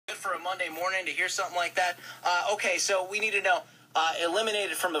for a Monday morning to hear something like that. Okay, so we need to know,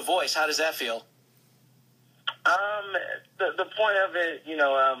 eliminated from The Voice, how does that feel? The point of it,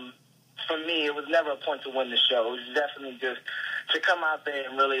 for me, it was never a point to win the show. It was definitely just to come out there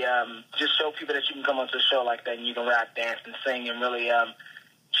and really just show people that you can come onto a show like that and you can rap, dance, and sing and really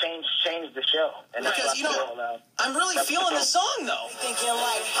change the show. And that's because, what I'm really feeling the song, though.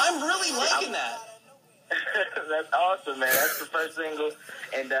 I'm really liking that. That's awesome, man. That's the first single,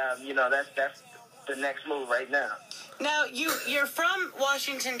 and, that's the next move right now. Now, you're from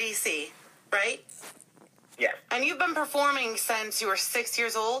Washington, D.C., right? Yeah. And you've been performing since you were 6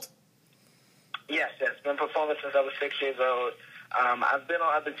 years old? Yes, been performing since I was 6 years old. I've been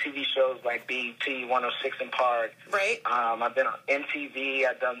on other TV shows like BET, 106 in Park. Right. I've been on MTV.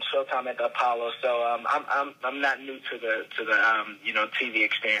 I've done Showtime at the Apollo. So I'm not new to the TV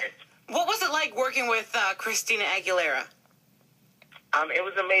experience. What was it like working with Christina Aguilera? It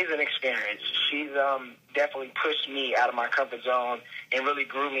was an amazing experience. She's definitely pushed me out of my comfort zone and really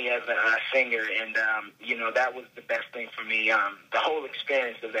grew me as a singer. And that was the best thing for me. The whole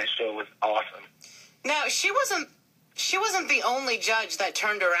experience of that show was awesome. Now, she wasn't the only judge that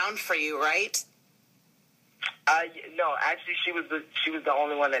turned around for you, right? No, actually, she was the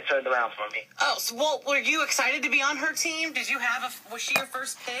only one that turned around for me. Oh, so, well, were you excited to be on her team? Was she your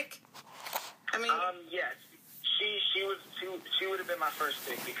first pick? I mean, yes, she would have been my first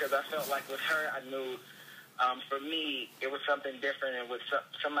pick because I felt like with her, I knew, for me, it was something different and with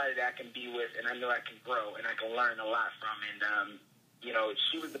somebody that I can be with, and I knew I can grow and I can learn a lot from, and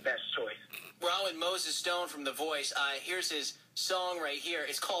she was the best choice. We're on with Moses Stone from The Voice. Here's his song right here.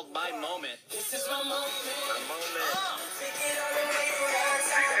 It's called My Moment. This is my moment. My moment.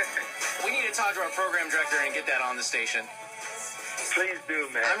 We need to talk to our program director and get that on the station. Please do,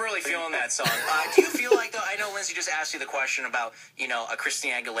 man. I'm really feeling that song. Do you feel like, though, I know Lindsay just asked you the question about,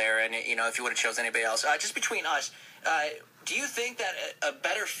 Christina Aguilera and, if you would have chosen anybody else. Just between us, do you think that a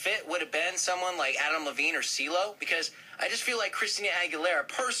better fit would have been someone like Adam Levine or CeeLo? Because I just feel like Christina Aguilera,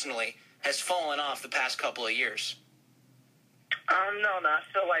 personally, has fallen off the past couple of years. No, I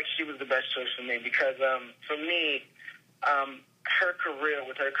feel like she was the best choice for me because, for me, her career,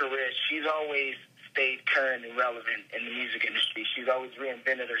 she's always stayed current and relevant in the music industry. She's always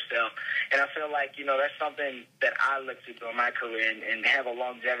reinvented herself. And I feel like, that's something that I look to do in my career and have a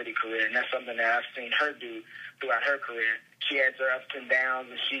longevity career. And that's something that I've seen her do throughout her career. She has her ups and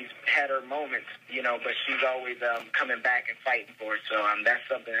downs, and she's had her moments, but she's always coming back and fighting for it. So that's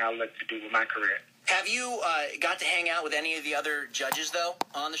something I look to do with my career. Have you got to hang out with any of the other judges, though,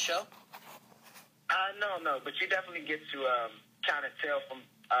 on the show? No, but you definitely get to kind of tell from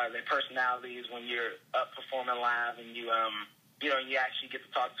their personalities when you're up performing live, and you actually get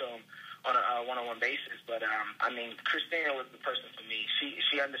to talk to them on a one-on-one basis. But Christina was the person for me.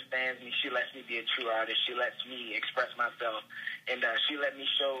 She understands me. She lets me be a true artist. She lets me express myself, and she let me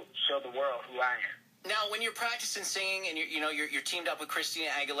show the world who I am. Now, when you're practicing singing and you're teamed up with Christina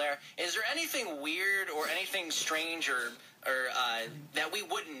Aguilera, is there anything weird or anything strange or that we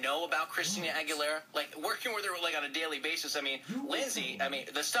wouldn't know about Christina Aguilera? Like, working with her, like, on a daily basis, Lindsay,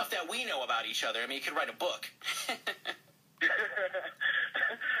 the stuff that we know about each other, you could write a book.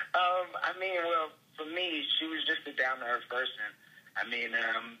 Well, for me, she was just a down-to-earth person.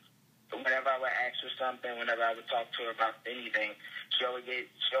 Whenever I would ask her something, whenever I would talk to her about anything, she always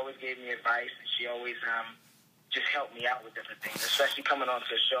gave me advice, and she always just helped me out with different things, especially coming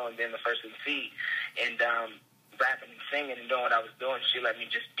onto a show and being the first MC and rapping and singing and doing what I was doing. She let me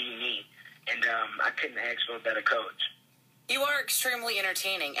just be me, and I couldn't ask for a better coach. You are extremely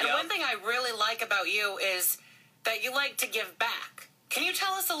entertaining, and one thing I really like about you is that you like to give back. Can you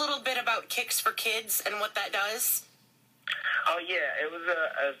tell us a little bit about Kicks for Kids and what that does? Oh, yeah. It was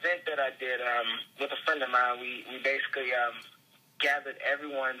an event that I did with a friend of mine. We basically gathered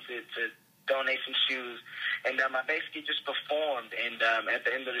everyone to donate some shoes, and I basically just performed. And at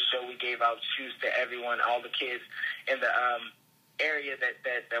the end of the show, we gave out shoes to everyone, all the kids in the area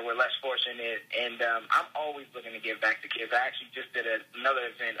that were less fortunate. And I'm always looking to give back to kids. I actually just did another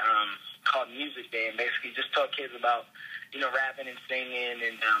event called Music Day, and basically just taught kids about rapping and singing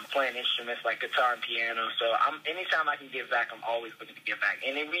and playing instruments like guitar and piano. So anytime I can give back, I'm always looking to give back.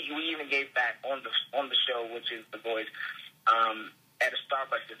 And then we even gave back on the show, which is The Voice, at a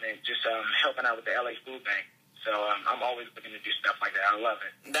Starbucks event, just helping out with the LA Food Bank. So I'm always looking to do stuff like that. I love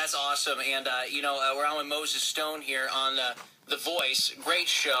it. That's awesome. And, we're on with Moses Stone here on The Voice. Great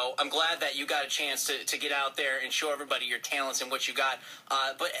show. I'm glad that you got a chance to get out there and show everybody your talents and what you got.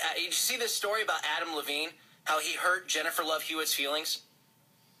 But did you see this story about Adam Levine, how he hurt Jennifer Love Hewitt's feelings?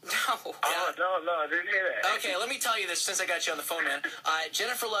 No. Oh, no, I didn't hear that. Okay, let me tell you this since I got you on the phone, man.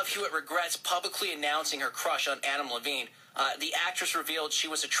 Jennifer Love Hewitt regrets publicly announcing her crush on Adam Levine. The actress revealed she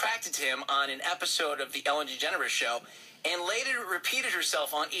was attracted to him on an episode of The Ellen DeGeneres Show and later repeated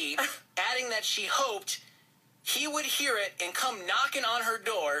herself on E, adding that she hoped he would hear it and come knocking on her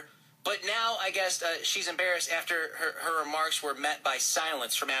door. But now, I guess, she's embarrassed after her remarks were met by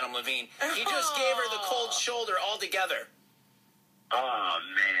silence from Adam Levine. He just gave her the cold shoulder altogether. Oh,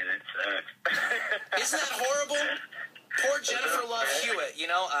 man, that sucks. Isn't that horrible? Poor Jennifer Love Hewitt, you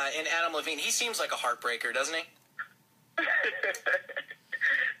know, and Adam Levine. He seems like a heartbreaker, doesn't he?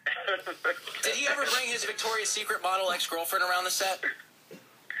 Did he ever bring his Victoria's Secret model ex-girlfriend around the set?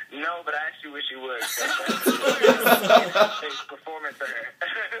 No, but I actually wish he would. Performance of her.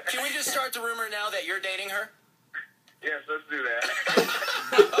 Can we just start the rumor now that you're dating her? Yes, let's do that.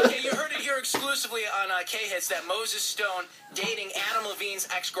 Okay, you heard it here exclusively on KHITS that Moses Stone dating Adam Levine's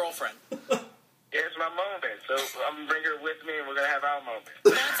ex-girlfriend. Yeah, it's my moment, so I'm going to bring her with me and we're going to have our moment.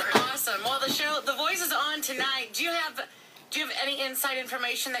 That's awesome. Well, The Voice is on tonight. Do you have any inside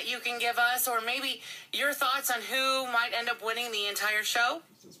information that you can give us, or maybe your thoughts on who might end up winning the entire show?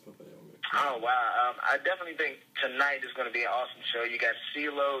 Oh, wow. I definitely think tonight is going to be an awesome show. You got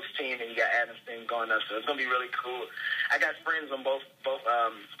CeeLo's team and you got Adam's team going up, so it's going to be really cool. I got friends on both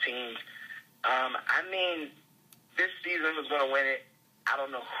teams. I mean, this season was going to win it. I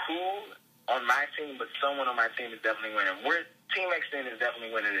don't know who on my team, but someone on my team is definitely winning. Team Extend is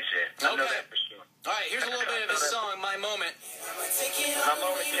definitely winning this year. I know that for sure. All right, here's a little bit of his song, My Moment. My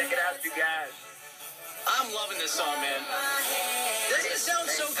moment, check it out, you guys. I'm loving this song, man. Doesn't it sound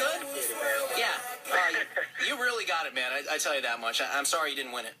so good? Yeah. You really got it, man. I tell you that much. I'm sorry you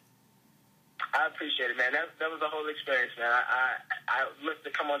didn't win it. I appreciate it, man. That was the whole experience, man. I looked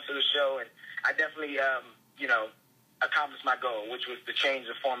to come onto the show, and I definitely, accomplished my goal, which was to change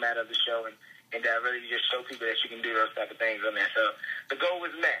the format of the show and really just show people that you can do those type of things on there. So the goal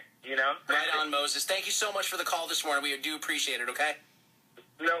was met, you know? Right on, Moses. Thank you so much for the call this morning. We do appreciate it, okay?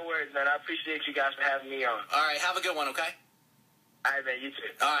 No worries, man. I appreciate you guys for having me on. All right, have a good one, okay? All right, man, you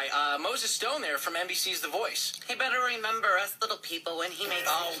too. All right, Moses Stone there from NBC's The Voice. He better remember us little people when he makes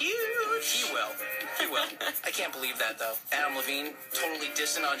it huge. He will. He will. I can't believe that, though. Adam Levine, totally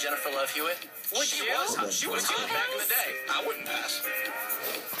dissing on Jennifer Love Hewitt. She was hot back in the day. I wouldn't pass.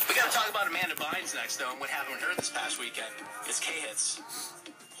 We got to talk about Amanda Bynes next, though, and what happened with her this past weekend. It's KHITS.